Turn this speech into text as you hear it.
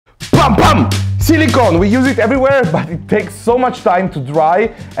Bam! Silicon, we use it everywhere, but it takes so much time to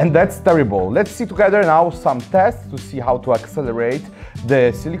dry, and that's terrible. Let's see together now some tests to see how to accelerate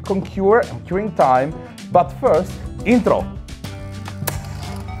the silicon cure and curing time. But first, intro.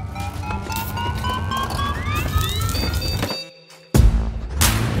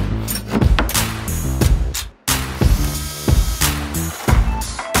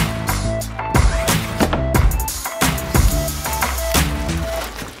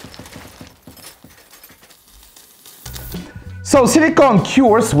 So silicon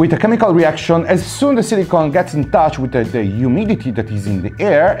cures with a chemical reaction. As soon as the silicon gets in touch with the humidity that is in the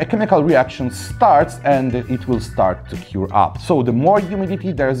air, a chemical reaction starts and it will start to cure up. So the more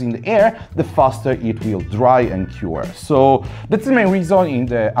humidity there is in the air, the faster it will dry and cure. So that's the main reason in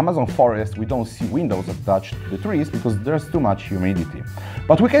the Amazon forest we don't see windows attached to the trees, because there's too much humidity.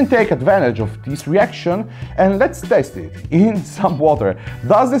 But we can take advantage of this reaction and let's test it in some water.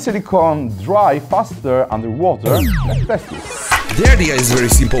 Does the silicon dry faster underwater? Let's test it. The idea is very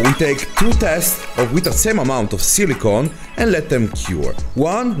simple. We take two tests with the same amount of silicon and let them cure.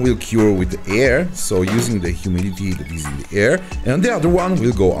 One will cure with the air, so using the humidity that is in the air, and the other one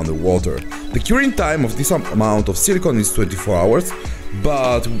will go underwater. The curing time of this amount of silicon is 24 hours,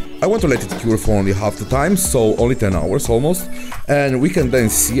 but I want to let it cure for only half the time, so only 10 hours almost, and we can then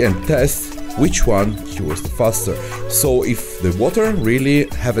see and test which one cures faster. So if the water really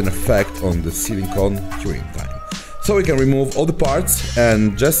have an effect on the silicon curing time. So we can remove all the parts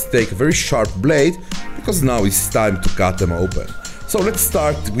and just take a very sharp blade, because now it's time to cut them open. So let's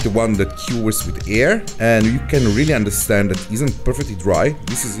start with the one that cures with air, and you can really understand that it isn't perfectly dry.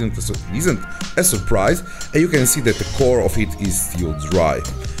 This isn't a surprise, and you can see that the core of it is still dry.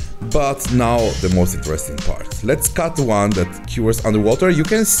 But now the most interesting part. Let's cut the one that cures underwater. You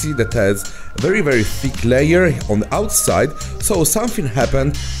can see that has a very thick layer on the outside, so something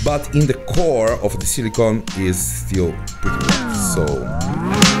happened, but in the core of the silicon is still pretty wet.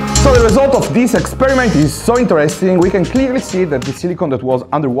 So the result of this experiment is so interesting. We can clearly see that the silicon that was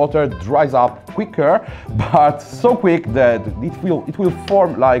underwater dries up quicker, but so quick that it will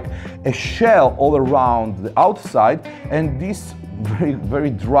form like a shell all around the outside, and this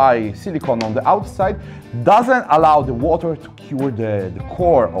very dry silicon on the outside doesn't allow the water to cure the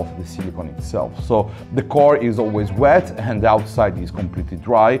core of the silicon itself. So the core is always wet and the outside is completely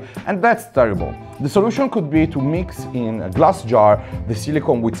dry, and that's terrible. The solution could be to mix in a glass jar the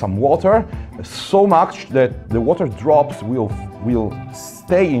silicon with some water, so much that the water drops will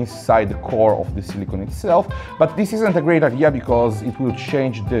stay inside the core of the silicon itself. But this isn't a great idea, because it will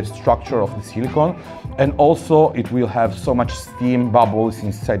change the structure of the silicon, and also it will have so much steam bubbles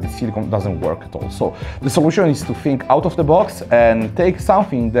inside the silicon. It doesn't work at all. So the solution is to think out of the box and take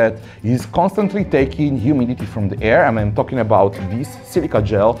something that is constantly taking humidity from the air. And I'm talking about this silica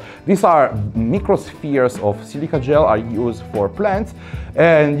gel. These are microspheres of silica gel are used for plants,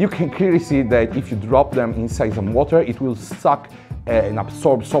 and you can clearly see that if you drop them inside some water, it will suck and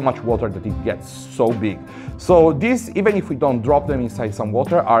absorb so much water that it gets so big. So these, even if we don't drop them inside some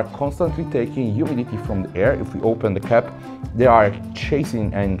water, are constantly taking humidity from the air. If we open the cap, they are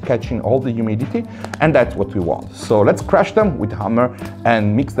chasing and catching all the humidity, and that's what we want. So let's crush them with a hammer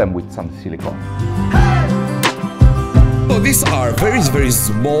and mix them with some silicone. So these are very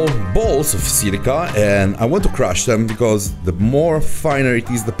small balls of silica, and I want to crush them, because the more finer it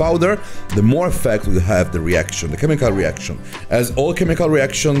is the powder, the more effect will have the reaction, the chemical reaction. As all chemical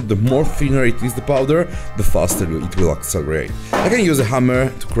reaction, the more thinner it is the powder, the faster it will accelerate. I can use a hammer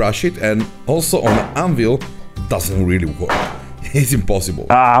to crush it, and also on an anvil it doesn't really work. It's impossible.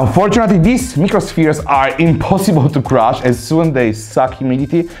 Unfortunately, these microspheres are impossible to crush. As soon as they suck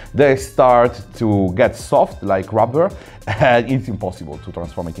humidity, they start to get soft like rubber, and it's impossible to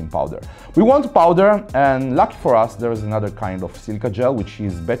transform it in powder. We want powder, and lucky for us, there is another kind of silica gel, which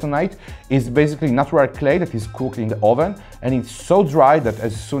is bentonite. It's basically natural clay that is cooked in the oven, and it's so dry that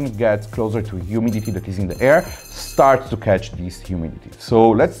as soon as it gets closer to humidity that is in the air, starts to catch this humidity. So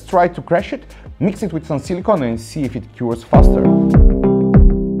let's try to crush it, mix it with some silicone, and see if it cures faster.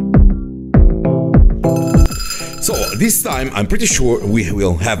 So this time I'm pretty sure we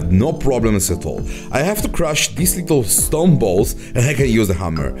will have no problems at all. I have to crush these little stone balls, and I can use a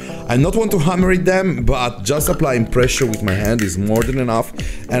hammer. I don't want to hammer it them, but just applying pressure with my hand is more than enough,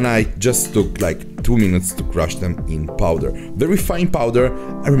 and I just took like 2 minutes to crush them in powder. Very fine powder.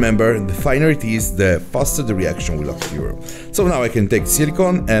 I remember, the finer it is, the faster the reaction will occur. So now I can take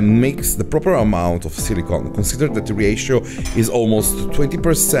silicone and mix the proper amount of silicone. Consider that the ratio is almost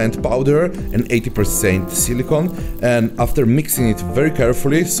 20% powder and 80% silicone, and after mixing it very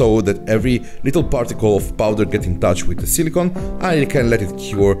carefully so that every little particle of powder get in touch with the silicone, I can let it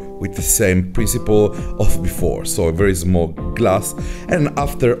cure with the same principle of before, so a very small glass, and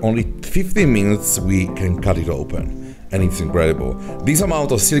after only 15 minutes we can cut it open. And it's incredible. This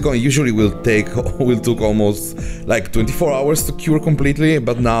amount of silicone usually will took almost like 24 hours to cure completely,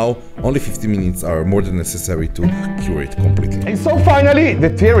 but now only 50 minutes are more than necessary to cure it completely. And so finally, the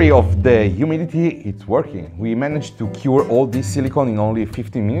theory of the humidity, it's working. We managed to cure all this silicone in only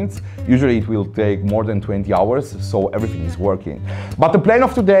 15 minutes. Usually it will take more than 20 hours, so everything is working. But the plan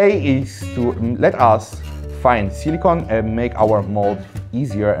of today is to let us find silicone and make our mold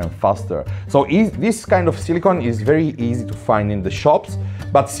easier and faster. So this kind of silicone is very easy to find in the shops,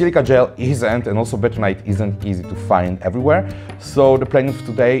 but silica gel isn't, and also bentonite isn't easy to find everywhere. So the plan of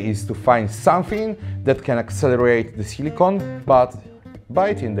today is to find something that can accelerate the silicone, but buy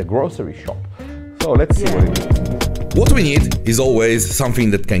it in the grocery shop. So let's see what it is. What we need is always something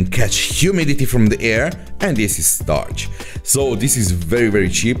that can catch humidity from the air, and this is starch. So this is very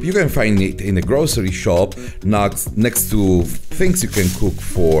cheap. You can find it in the grocery shop next to things you can cook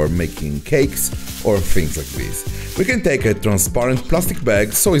for making cakes or things like this. We can take a transparent plastic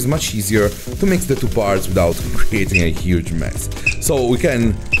bag, so it's much easier to mix the two parts without creating a huge mess. So we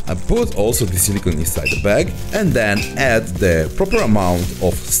can put also the silicone inside the bag and then add the proper amount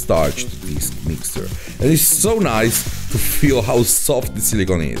of starch to this mixture. And it's so nice to feel how soft the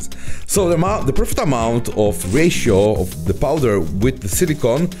silicone is. So the perfect amount of ratio of the powder with the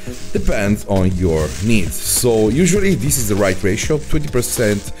silicone depends on your needs. So usually this is the right ratio,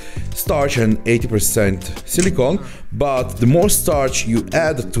 20% starch and 80% silicone, but the more starch you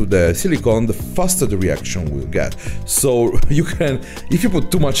add to the silicone, the faster the reaction will get. So you can, if you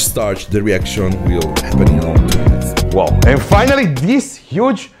put too much starch, the reaction will happen in only 2 minutes. Wow, and finally this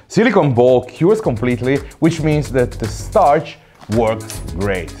huge silicone ball cures completely, which means that the starch works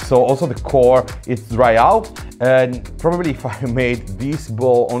great. So also the core, it's dry out, and probably if I made this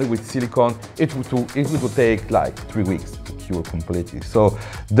ball only with silicone, it would take like 3 weeks to cure completely. So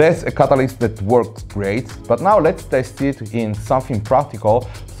that's a catalyst that works great. But now let's test it in something practical.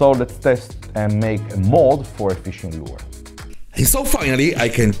 So let's test and make a mold for a fishing lure. And so finally I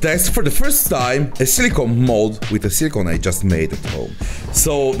can test for the first time a silicone mold with the silicone I just made at home.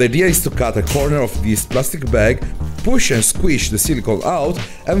 So the idea is to cut a corner of this plastic bag, push and squish the silicone out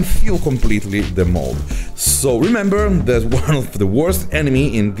and fill completely the mold. So remember that one of the worst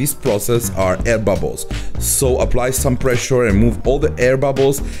enemy in this process are air bubbles. So apply some pressure and move all the air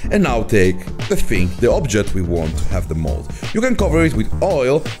bubbles, and now take the object we want to have the mold. You can cover it with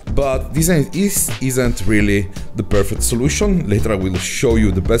oil, but this isn't really the perfect solution. Later I will show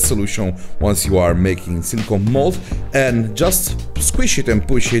you the best solution once you are making silicone mold, and just squish it and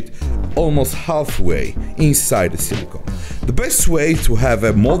push it almost halfway inside the silicone. The best way to have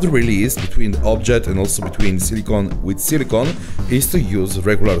a mold release between the object and also between silicone with silicone is to use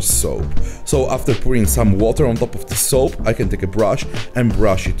regular soap. So after pouring some water on top of the soap, I can take a brush and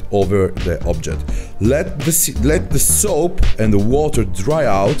brush it over the object. Let the soap and the water dry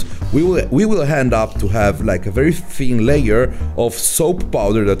out. We will end up to have like a very thin layer of soap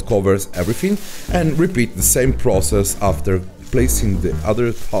powder that covers everything, and repeat the same process after placing the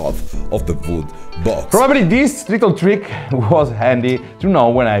other half of the wood box. Probably this little trick was handy to know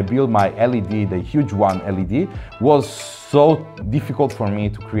when I built my LED, the huge one LED. Was so difficult for me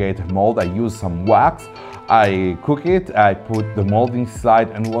to create a mold. I used some wax, I cook it, I put the mold inside,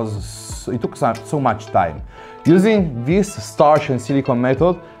 and it took so much time. Using this starch and silicone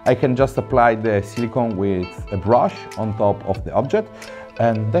method, I can just apply the silicone with a brush on top of the object,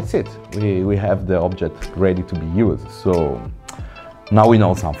 and that's it. We have the object ready to be used. So now we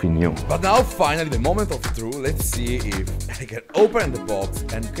know something new. But now finally the moment of truth. Let's see if I can open the box,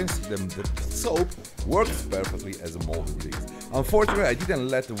 and you can see the soap works perfectly as a mold release. Unfortunately, I didn't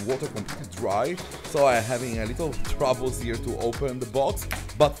let the water completely dry, so I'm having a little troubles here to open the box,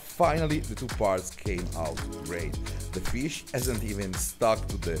 but finally the two parts came out great. The fish hasn't even stuck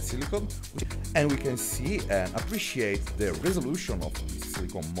to the silicone, and we can see and appreciate the resolution of this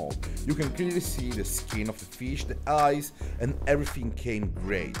silicone mold. You can clearly see the skin of the fish, the eyes, and everything came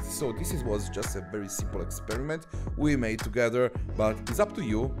great. So this was just a very simple experiment we made together, but it's up to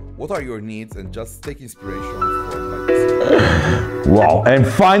you. What are your needs, and just take inspiration from this. Wow, and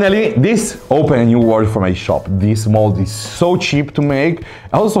finally this opened a new world for my shop. This mold is so cheap to make,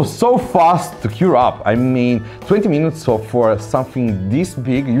 also so fast to cure up. I mean, 20 minutes for something this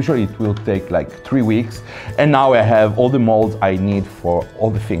big, usually it will take like 3 weeks, and now I have all the molds I need for all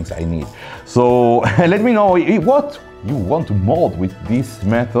the things I need. So let me know what you want to mold with this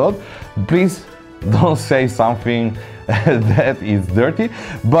method. Please don't say something that is dirty.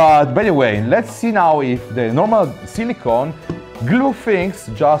 But by the way, let's see now if the normal silicone glue things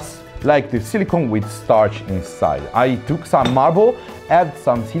just like the silicone with starch inside. I took some marble, add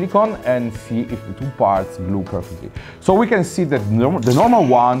some silicone, and see if the two parts glue perfectly. So we can see that the normal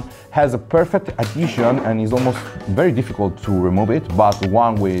one has a perfect adhesion and is almost very difficult to remove it, but the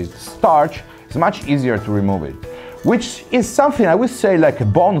one with starch is much easier to remove it. Which is something I would say like a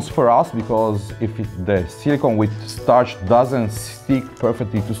bonus for us, because if the silicone with starch doesn't stick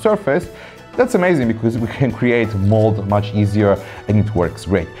perfectly to surface, that's amazing because we can create mold much easier and it works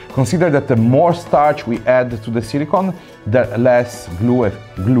great. Consider that the more starch we add to the silicone, the less glue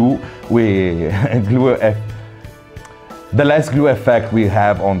effect we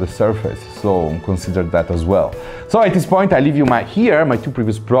have on the surface. So consider that as well. So at this point I leave you my two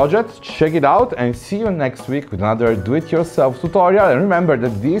previous projects. Check it out and see you next week with another do-it-yourself tutorial. And remember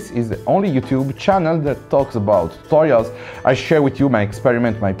that this is the only YouTube channel that talks about tutorials. I share with you my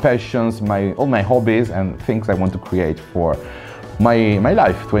experiment, my passions, all my hobbies and things I want to create for my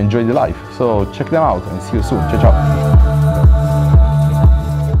life, to enjoy the life. So check them out and see you soon. Ciao, ciao.